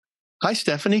Hi,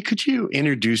 Stephanie. Could you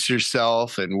introduce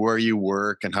yourself and where you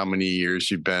work and how many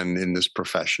years you've been in this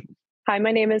profession? Hi,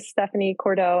 my name is Stephanie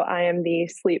Cordoue. I am the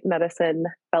Sleep Medicine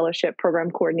Fellowship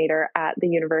Program Coordinator at the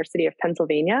University of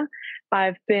Pennsylvania.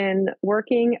 I've been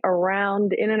working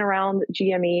in and around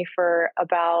GME for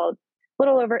about a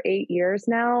little over 8 years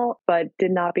now, but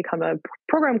did not become a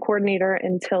program coordinator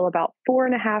until about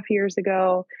 4.5 years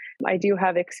ago. I do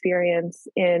have experience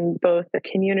in both the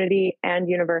community and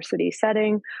university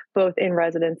setting, both in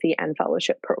residency and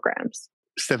fellowship programs.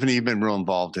 Stephanie, you've been real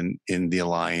involved in the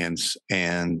Alliance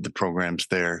and the programs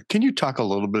there. Can you talk a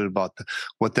little bit about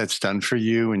what that's done for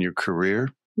you and your career?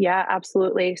 Yeah,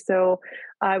 absolutely. So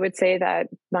I would say that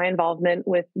my involvement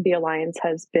with the Alliance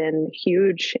has been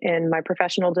huge in my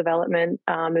professional development.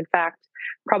 In fact,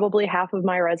 probably half of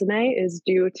my resume is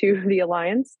due to the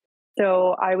Alliance.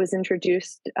 So I was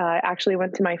introduced, actually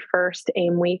went to my first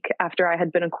AIM week after I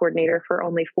had been a coordinator for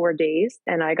only 4 days.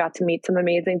 And I got to meet some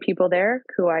amazing people there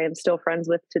who I am still friends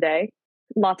with today.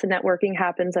 Lots of networking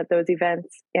happens at those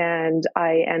events. And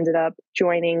I ended up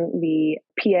joining the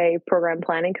PA Program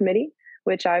Planning Committee,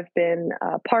 which I've been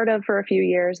part of for a few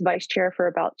years, vice chair for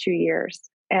about 2 years.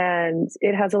 And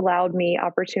it has allowed me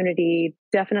opportunity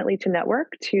definitely to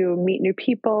network, to meet new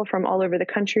people from all over the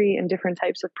country in different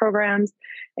types of programs,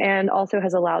 and also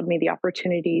has allowed me the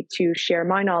opportunity to share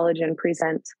my knowledge and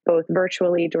present both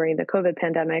virtually during the COVID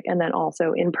pandemic and then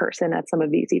also in person at some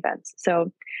of these events.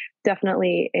 So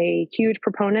definitely a huge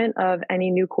proponent of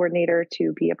any new coordinator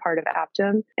to be a part of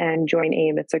APGM and join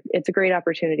AIM. It's a great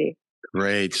opportunity.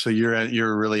 Great. So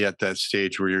you're really at that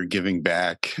stage where you're giving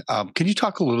back. Can you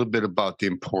talk a little bit about the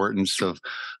importance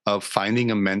of finding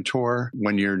a mentor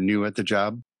when you're new at the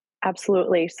job?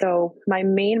 Absolutely. So my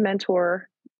main mentor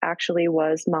actually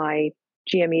was my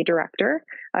GME director.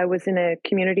 I was in a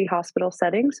community hospital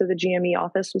setting, so the GME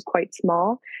office was quite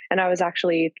small, and I was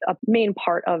actually a main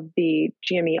part of the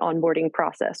GME onboarding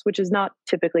process, which is not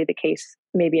typically the case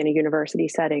maybe in a university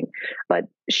setting. But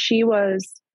she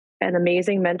was an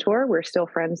amazing mentor. We're still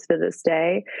friends to this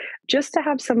day. Just to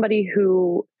have somebody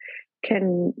who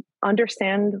can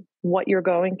understand what you're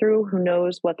going through, who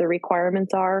knows what the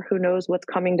requirements are, who knows what's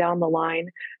coming down the line,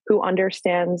 who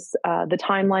understands the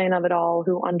timeline of it all,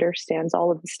 who understands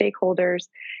all of the stakeholders,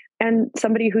 and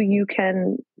somebody who you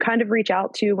can kind of reach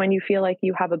out to when you feel like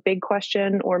you have a big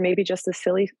question or maybe just a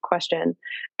silly question.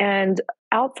 And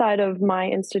outside of my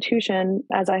institution,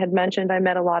 as I had mentioned, I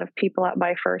met a lot of people at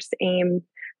my first AIM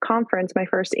conference, my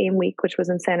first AIM week, which was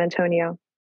in San Antonio.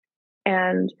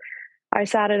 And I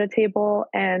sat at a table,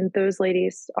 and those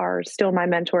ladies are still my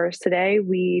mentors today.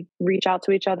 We reach out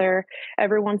to each other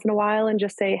every once in a while and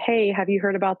just say, "Hey, have you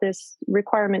heard about this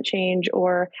requirement change?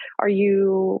 Or are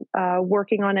you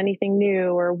working on anything new?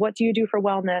 Or what do you do for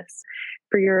wellness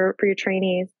for your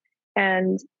trainees?"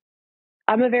 And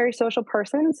I'm a very social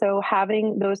person, so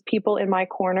having those people in my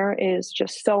corner is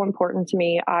just so important to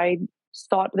me. I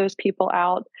sought those people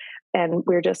out, and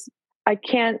I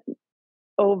can't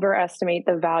overestimate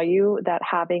the value that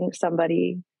having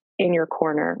somebody in your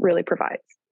corner really provides.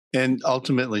 And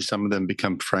ultimately, some of them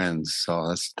become friends.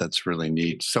 So that's really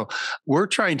neat. So we're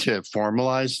trying to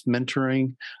formalize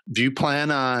mentoring. Do you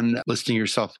plan on listing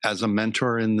yourself as a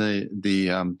mentor in the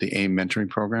AIM mentoring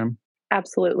program?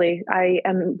 Absolutely. I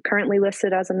am currently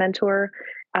listed as a mentor.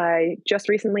 I just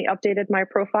recently updated my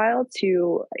profile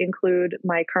to include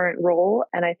my current role,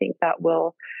 and I think that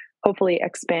will hopefully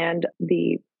expand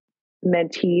the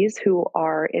mentees who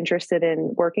are interested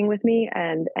in working with me,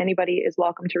 and anybody is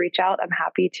welcome to reach out. I'm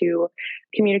happy to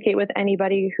communicate with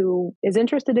anybody who is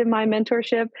interested in my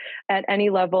mentorship at any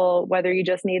level, whether you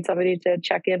just need somebody to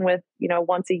check in with,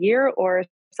 once a year or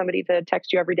somebody to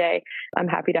text you every day. I'm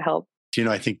happy to help.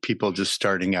 I think people just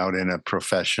starting out in a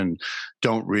profession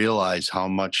don't realize how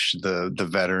much the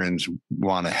veterans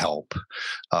want to help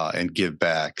and give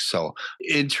back. So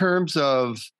in terms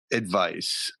of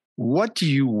advice, what do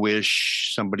you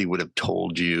wish somebody would have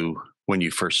told you when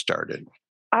you first started?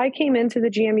 I came into the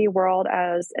GME world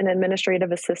as an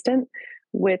administrative assistant,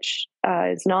 which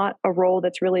is not a role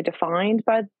that's really defined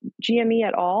by GME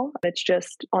at all. It's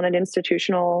just on an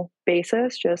institutional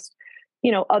basis, just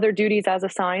other duties as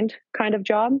assigned kind of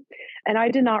job. And I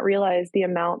did not realize the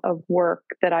amount of work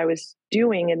that I was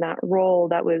doing in that role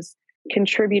that was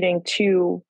contributing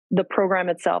to the program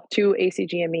itself, to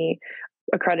ACGME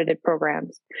accredited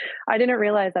programs. I didn't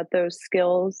realize that those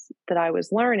skills that I was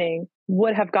learning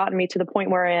would have gotten me to the point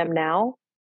where I am now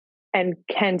and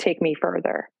can take me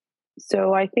further.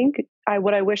 So I think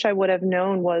what I wish I would have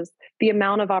known was the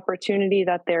amount of opportunity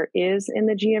that there is in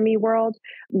the GME world.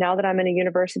 Now that I'm in a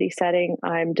university setting,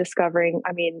 I'm discovering,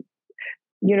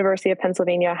 University of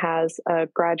Pennsylvania has a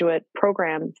graduate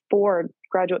program for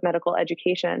graduate medical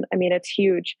education. I mean, it's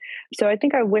huge. So I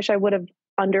think I wish I would have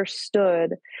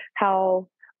understood how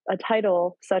a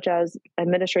title such as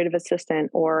administrative assistant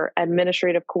or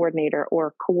administrative coordinator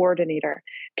or coordinator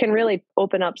can really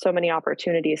open up so many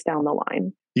opportunities down the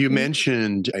line. You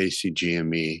mentioned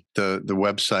ACGME. The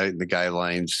website and the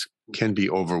guidelines can be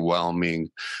overwhelming.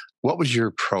 What was your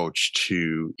approach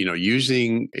to,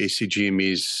 using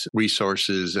ACGME's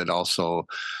resources and also,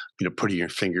 putting your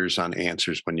fingers on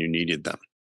answers when you needed them?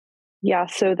 Yeah,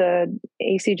 so the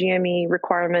ACGME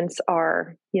requirements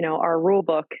are, our rule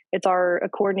book. It's a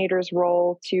coordinator's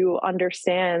role to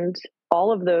understand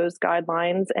all of those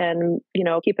guidelines and,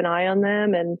 keep an eye on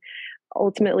them. And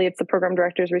ultimately, it's the program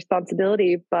director's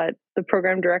responsibility, but the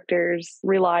program directors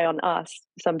rely on us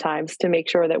sometimes to make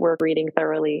sure that we're reading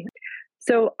thoroughly.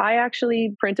 So I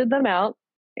actually printed them out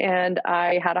and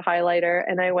I had a highlighter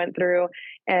and I went through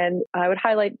and I would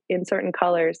highlight in certain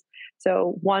colors.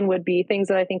 So one would be things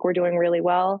that I think we're doing really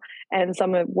well, and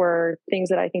some were things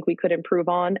that I think we could improve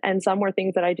on, and some were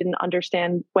things that I didn't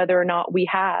understand whether or not we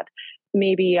had.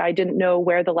 Maybe I didn't know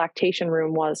where the lactation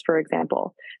room was, for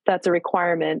example. That's a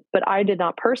requirement, but I did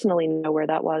not personally know where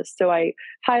that was. So I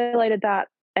highlighted that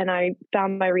and I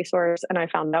found my resource and I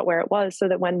found out where it was so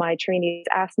that when my trainees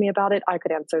asked me about it, I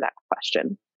could answer that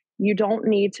question. You don't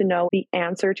need to know the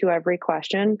answer to every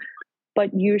question,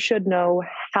 but you should know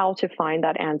how to find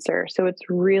that answer. So it's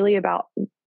really about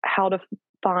how to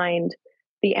find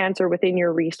the answer within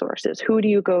your resources. Who do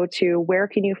you go to? Where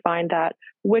can you find that?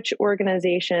 Which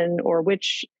organization or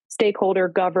which stakeholder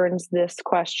governs this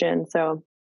question? So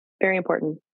very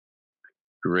important.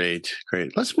 Great.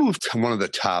 Let's move to one of the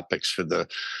topics for the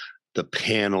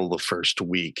panel the first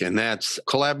week, and that's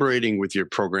collaborating with your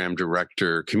program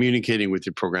director, communicating with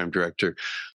your program director.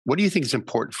 What do you think is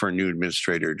important for a new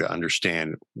administrator to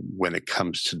understand when it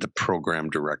comes to the program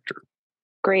director?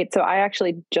 Great. So I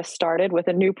actually just started with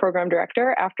a new program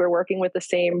director after working with the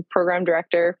same program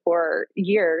director for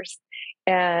years.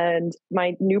 And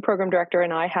my new program director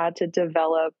and I had to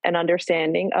develop an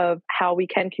understanding of how we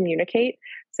can communicate.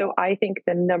 So I think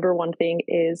the number one thing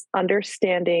is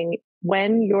understanding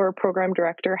when your program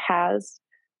director has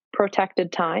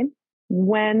protected time,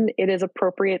 when it is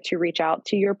appropriate to reach out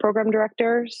to your program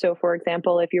director. So for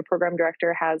example, if your program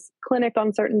director has clinic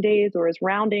on certain days or is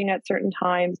rounding at certain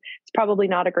times, it's probably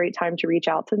not a great time to reach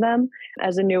out to them.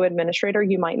 As a new administrator,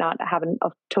 you might not have a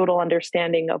total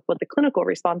understanding of what the clinical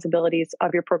responsibilities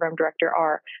of your program director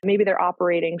are. Maybe they're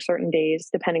operating certain days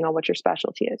depending on what your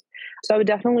specialty is. So I would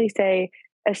definitely say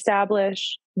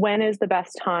establish when is the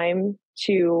best time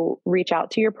to reach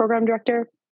out to your program director.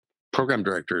 Program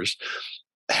directors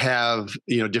have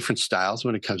different styles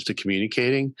when it comes to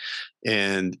communicating,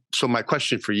 and so my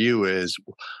question for you is,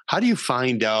 how do you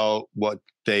find out what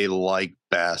they like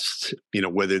best?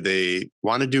 Whether they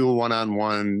want to do a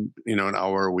one-on-one an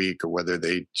hour a week, or whether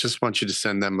they just want you to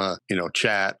send them a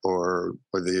chat, or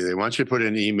whether they want you to put in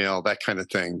an email, that kind of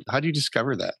thing. How do you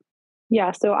discover that?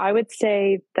 Yeah, so I would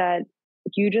say that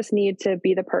you just need to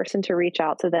be the person to reach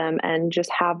out to them and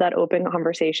just have that open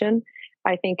conversation.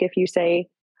 I think if you say,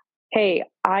 hey,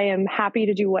 I am happy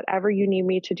to do whatever you need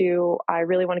me to do. I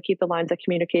really want to keep the lines of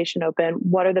communication open.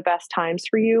 What are the best times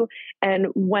for you? And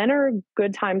when are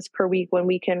good times per week when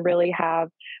we can really have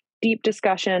deep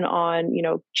discussion on,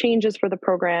 changes for the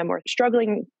program or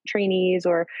struggling trainees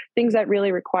or things that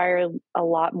really require a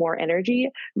lot more energy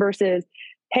versus,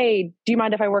 hey, do you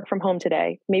mind if I work from home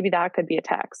today? Maybe that could be a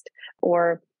text.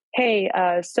 Or, hey,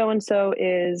 so-and-so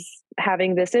is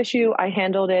having this issue. I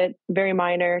handled it, very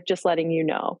minor, just letting you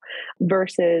know,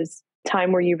 versus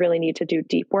time where you really need to do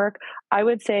deep work. I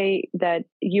would say that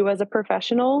you as a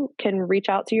professional can reach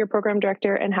out to your program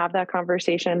director and have that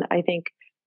conversation. I think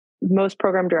most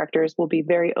program directors will be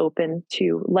very open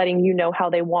to letting you know how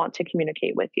they want to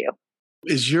communicate with you.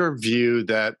 Is your view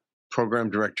that program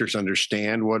directors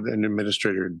understand what an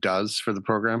administrator does for the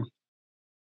program?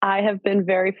 I have been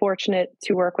very fortunate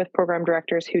to work with program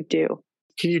directors who do.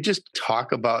 Can you just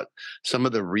talk about some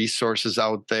of the resources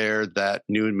out there that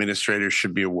new administrators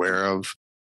should be aware of?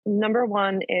 Number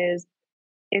one is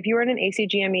if you are in an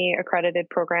ACGME accredited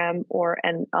program or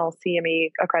an LCME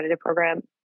accredited program,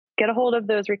 get a hold of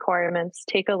those requirements,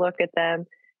 take a look at them,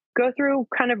 go through,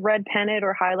 kind of red pen it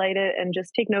or highlight it, and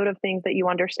just take note of things that you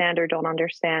understand or don't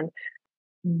understand.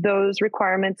 Those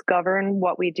requirements govern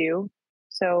what we do.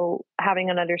 So having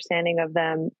an understanding of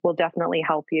them will definitely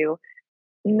help you.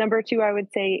 Number two, I would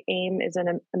say AIM is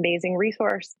an amazing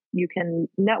resource. You can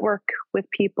network with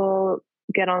people,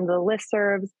 get on the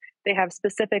listservs. They have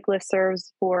specific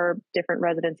listservs for different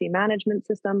residency management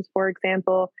systems, for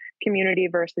example, community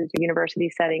versus university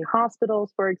setting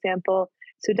hospitals, for example.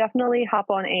 So definitely hop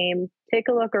on AIM, take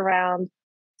a look around,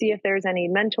 see if there's any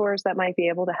mentors that might be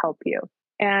able to help you.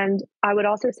 And I would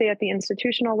also say at the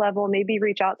institutional level, maybe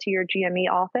reach out to your GME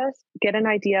office, get an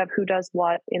idea of who does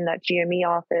what in that GME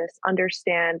office,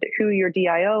 understand who your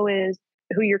DIO is,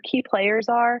 who your key players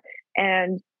are.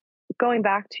 And going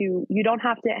back to, you don't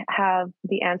have to have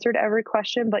the answer to every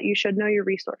question, but you should know your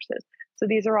resources. So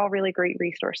these are all really great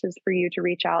resources for you to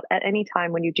reach out at any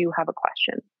time when you do have a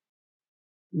question.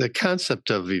 The concept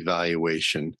of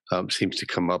evaluation seems to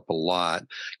come up a lot.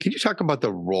 Can you talk about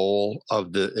the role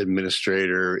of the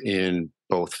administrator in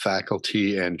both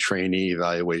faculty and trainee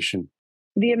evaluation?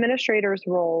 The administrator's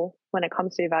role when it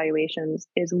comes to evaluations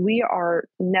is we are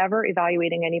never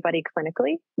evaluating anybody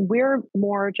clinically. We're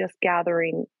more just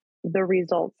gathering the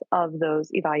results of those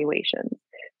evaluations.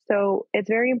 So it's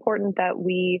very important that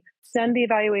we send the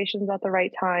evaluations at the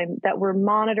right time, that we're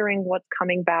monitoring what's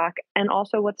coming back and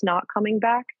also what's not coming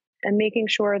back, and making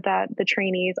sure that the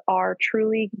trainees are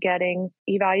truly getting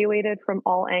evaluated from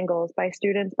all angles by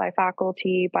students, by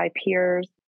faculty, by peers.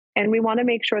 And we want to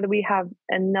make sure that we have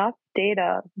enough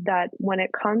data that when it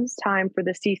comes time for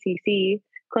the CCC,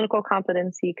 Clinical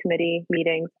Competency Committee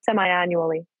meetings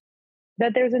semi-annually,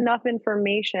 that there's enough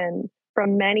information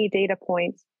from many data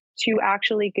points to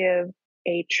actually give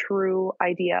a true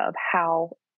idea of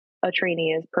how a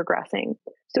trainee is progressing.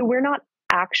 So we're not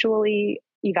actually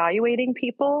evaluating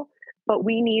people, but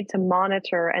we need to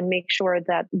monitor and make sure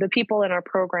that the people in our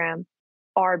program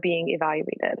are being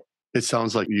evaluated. It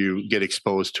sounds like you get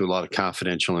exposed to a lot of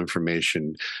confidential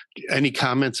information. Any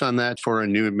comments on that for a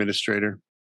new administrator?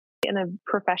 In a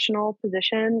professional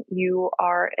position, you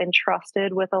are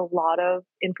entrusted with a lot of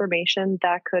information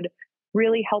that could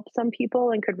really help some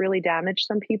people and could really damage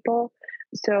some people.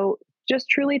 So just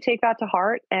truly take that to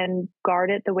heart and guard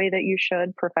it the way that you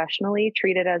should professionally.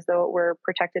 Treat it as though it were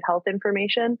protected health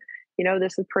information.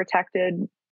 This is protected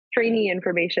trainee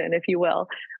information, if you will.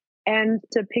 And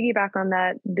to piggyback on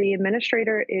that, the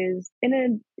administrator is in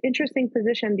an interesting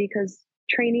position because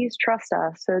trainees trust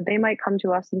us. So they might come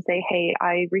to us and say, hey,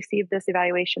 I received this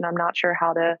evaluation. I'm not sure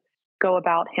how to go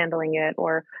about handling it.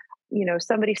 Or,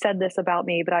 somebody said this about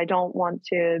me, but I don't want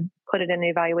to put it in the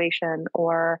evaluation.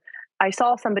 Or I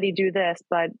saw somebody do this,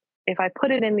 but if I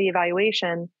put it in the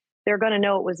evaluation, they're going to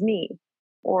know it was me.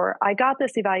 Or I got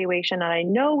this evaluation and I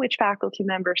know which faculty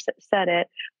member said it,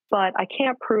 but I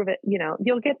can't prove it.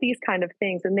 You'll get these kind of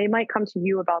things, and they might come to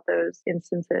you about those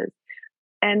instances.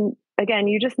 And again,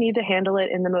 you just need to handle it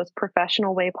in the most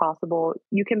professional way possible.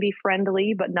 You can be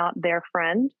friendly, but not their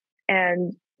friend,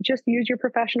 and just use your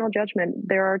professional judgment.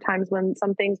 There are times when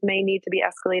some things may need to be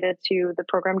escalated to the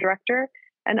program director,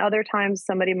 and other times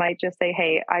somebody might just say,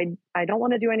 hey, I don't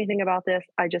want to do anything about this.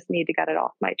 I just need to get it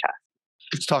off my chest.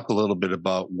 Let's talk a little bit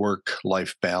about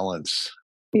work-life balance.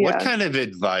 Yeah. What kind of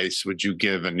advice would you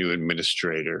give a new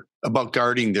administrator about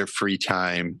guarding their free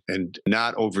time and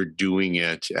not overdoing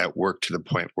it at work to the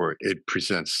point where it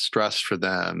presents stress for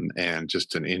them and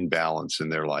just an imbalance in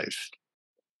their life?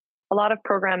 A lot of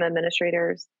program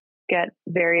administrators get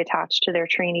very attached to their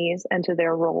trainees and to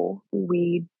their role.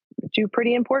 We do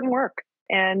pretty important work,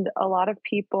 and a lot of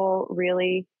people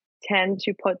really tend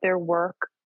to put their work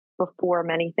before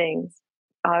many things.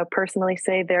 I personally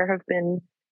say there have been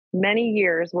many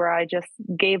years where I just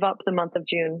gave up the month of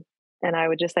June, and I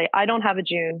would just say, I don't have a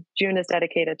June. June is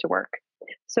dedicated to work.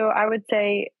 So I would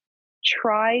say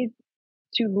try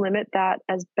to limit that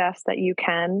as best that you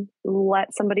can.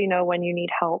 Let somebody know when you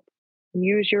need help.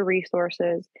 Use your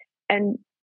resources and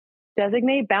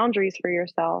designate boundaries for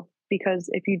yourself, because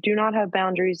if you do not have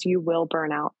boundaries, you will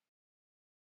burn out.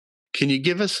 Can you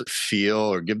give us a feel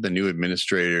or give the new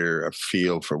administrator a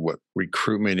feel for what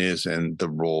recruitment is and the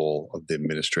role of the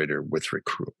administrator with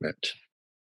recruitment?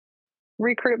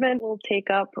 Recruitment will take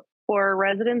up for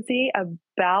residency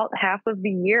about half of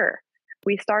the year.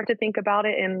 We start to think about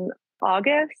it in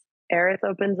August. Eris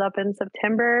opens up in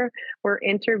September. We're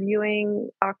interviewing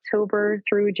October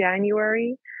through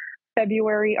January.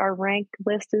 February, our rank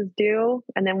list is due.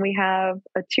 And then we have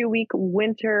a 2-week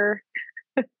winter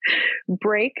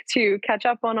break to catch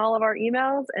up on all of our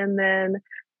emails. And then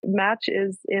match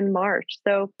is in March.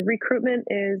 So recruitment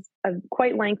is a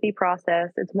quite lengthy process.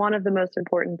 It's one of the most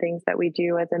important things that we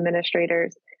do as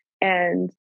administrators. And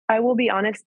I will be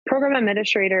honest, program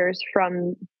administrators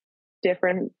from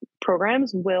different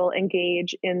programs will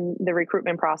engage in the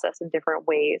recruitment process in different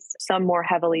ways, some more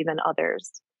heavily than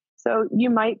others. So you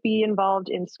might be involved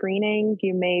in screening.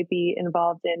 You may be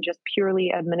involved in just purely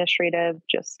administrative,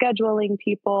 just scheduling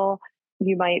people.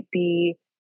 You might be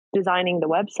designing the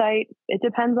website. It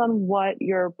depends on what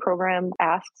your program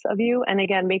asks of you. And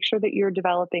again, make sure that you're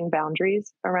developing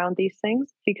boundaries around these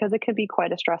things because it can be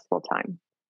quite a stressful time.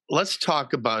 Let's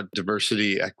talk about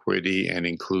diversity, equity, and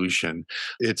inclusion.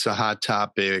 It's a hot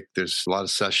topic. There's a lot of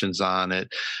sessions on it.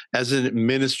 As an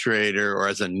administrator or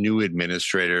as a new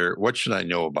administrator, what should I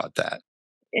know about that?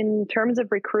 In terms of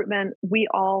recruitment, we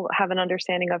all have an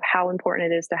understanding of how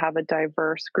important it is to have a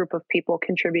diverse group of people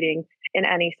contributing in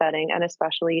any setting, and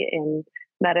especially in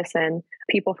medicine.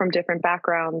 People from different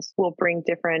backgrounds will bring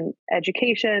different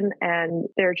education, and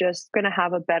they're just going to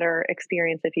have a better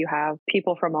experience if you have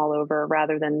people from all over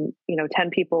rather than, 10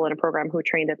 people in a program who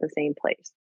trained at the same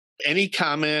place. Any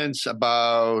comments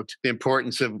about the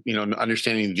importance of,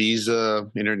 understanding visa,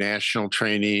 international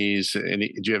trainees? Do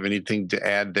you have anything to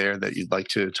add there that you'd like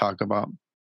to talk about?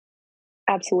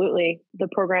 Absolutely. The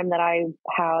program that I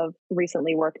have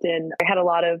recently worked in, I had a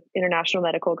lot of international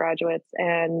medical graduates,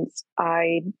 and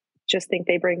I just think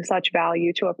they bring such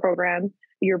value to a program.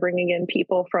 You're bringing in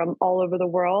people from all over the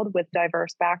world with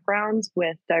diverse backgrounds,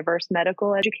 with diverse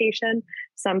medical education.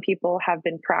 Some people have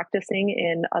been practicing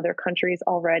in other countries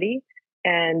already,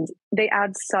 and they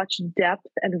add such depth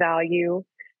and value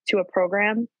to a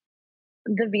program.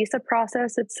 The visa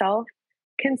process itself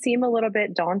can seem a little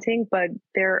bit daunting, but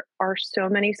there are so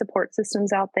many support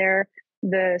systems out there.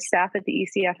 The staff at the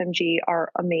ECFMG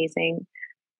are amazing.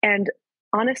 And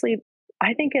honestly,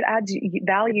 I think it adds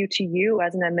value to you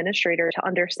as an administrator to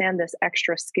understand this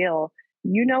extra skill.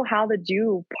 You know how to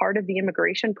do part of the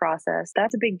immigration process.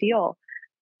 That's a big deal.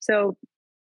 So,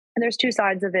 and there's two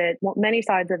sides of it, well, many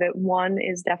sides of it. One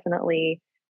is definitely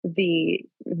the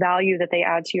value that they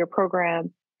add to your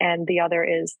program, and the other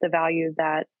is the value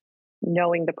that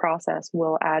knowing the process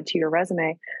will add to your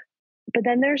resume. But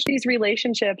then there's these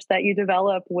relationships that you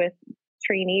develop with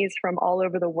trainees from all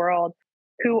over the world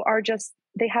who are just,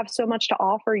 they have so much to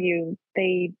offer you.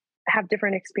 They have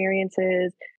different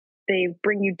experiences. They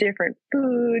bring you different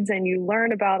foods and you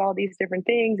learn about all these different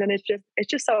things. And it's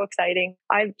just so exciting.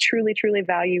 I truly, truly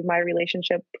value my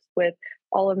relationships with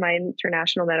all of my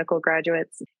international medical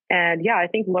graduates. And yeah, I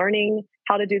think learning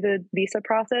how to do the visa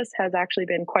process has actually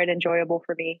been quite enjoyable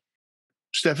for me.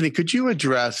 Stephanie, could you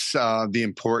address the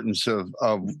importance of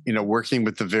working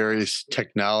with the various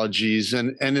technologies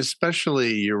and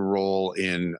especially your role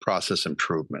in process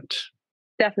improvement?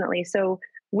 Definitely. So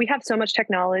we have so much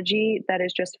technology that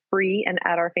is just free and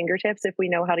at our fingertips if we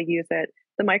know how to use it.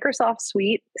 The Microsoft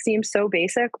suite seems so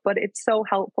basic, but it's so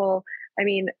helpful. I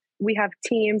mean, we have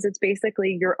Teams. It's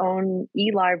basically your own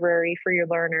e-library for your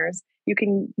learners. You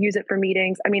can use it for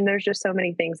meetings. I mean, there's just so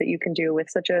many things that you can do with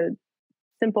such a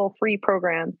simple free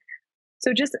program.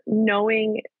 So just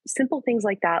knowing simple things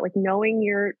like that, like knowing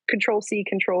your Control C,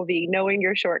 Control V, knowing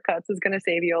your shortcuts is going to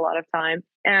save you a lot of time.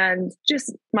 And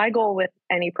just my goal with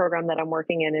any program that I'm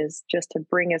working in is just to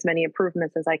bring as many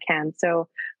improvements as I can. So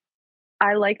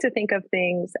I like to think of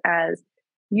things as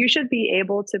you should be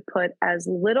able to put as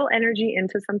little energy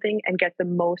into something and get the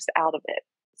most out of it.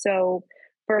 So,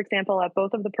 for example, at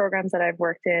both of the programs that I've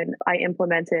worked in, I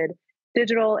implemented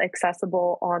digital,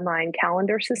 accessible online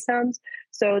calendar systems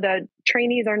so that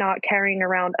trainees are not carrying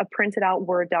around a printed out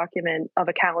Word document of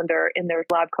a calendar in their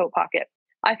lab coat pocket.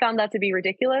 I found that to be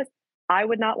ridiculous. I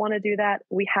would not want to do that.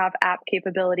 We have app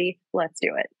capability. Let's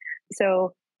do it.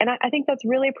 So, and I think that's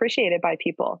really appreciated by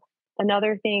people.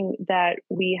 Another thing that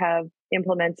we have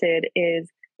implemented is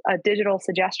a digital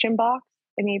suggestion box.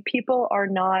 I mean, people are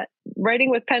not writing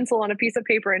with pencil on a piece of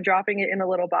paper and dropping it in a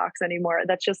little box anymore.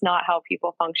 That's just not how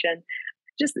people function.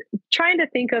 Just trying to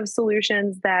think of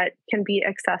solutions that can be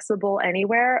accessible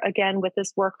anywhere. Again, with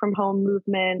this work from home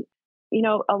movement,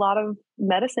 a lot of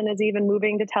medicine is even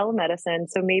moving to telemedicine.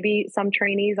 So maybe some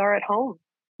trainees are at home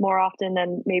more often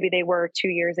than maybe they were 2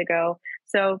 years ago.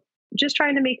 So just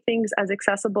trying to make things as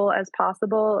accessible as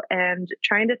possible and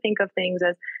trying to think of things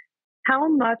as how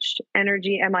much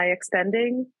energy am I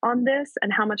expending on this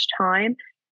and how much time?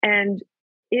 And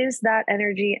is that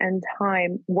energy and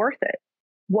time worth it?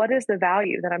 What is the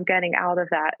value that I'm getting out of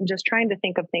that? And just trying to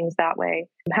think of things that way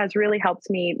has really helped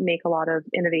me make a lot of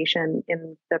innovation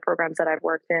in the programs that I've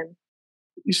worked in.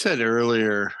 You said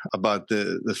earlier about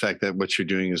the fact that what you're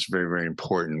doing is very, very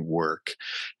important work.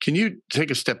 Can you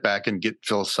take a step back and get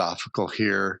philosophical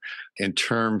here in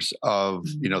terms of,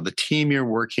 the team you're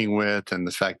working with and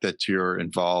the fact that you're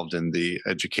involved in the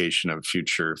education of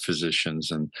future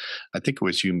physicians? And I think it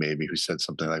was you maybe who said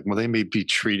something like, well, they may be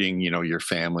treating, your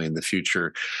family in the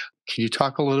future. Can you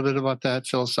talk a little bit about that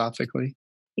philosophically?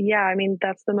 Yeah, I mean,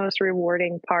 that's the most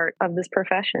rewarding part of this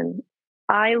profession.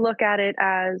 I look at it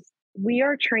as we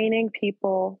are training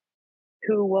people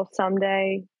who will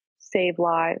someday save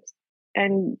lives.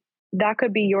 And that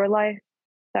could be your life,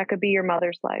 that could be your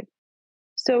mother's life.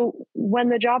 So when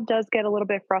the job does get a little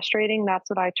bit frustrating, that's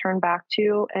what I turn back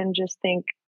to and just think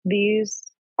these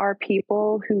are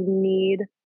people who need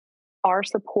our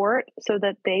support so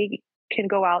that they can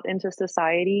go out into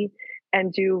society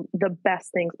and do the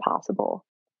best things possible.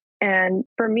 And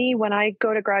for me, when I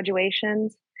go to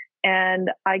graduations and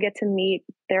I get to meet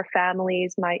their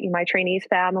families, my trainees'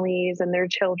 families and their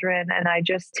children, and I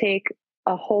just take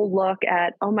a whole look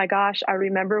at, oh my gosh, I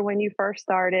remember when you first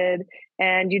started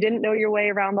and you didn't know your way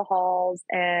around the halls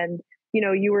and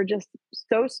you were just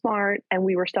so smart and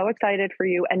we were so excited for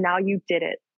you and now you did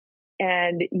it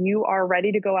and you are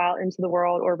ready to go out into the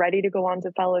world or ready to go on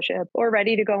to fellowship or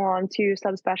ready to go on to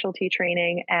subspecialty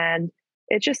training. And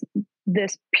it's just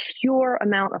this pure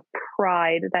amount of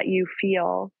pride that you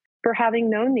feel for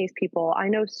having known these people. I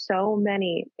know so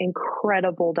many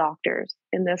incredible doctors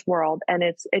in this world, and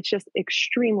it's just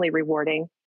extremely rewarding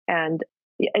and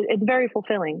it's very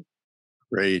fulfilling.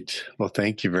 Great. Well,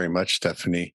 thank you very much, Stephanie.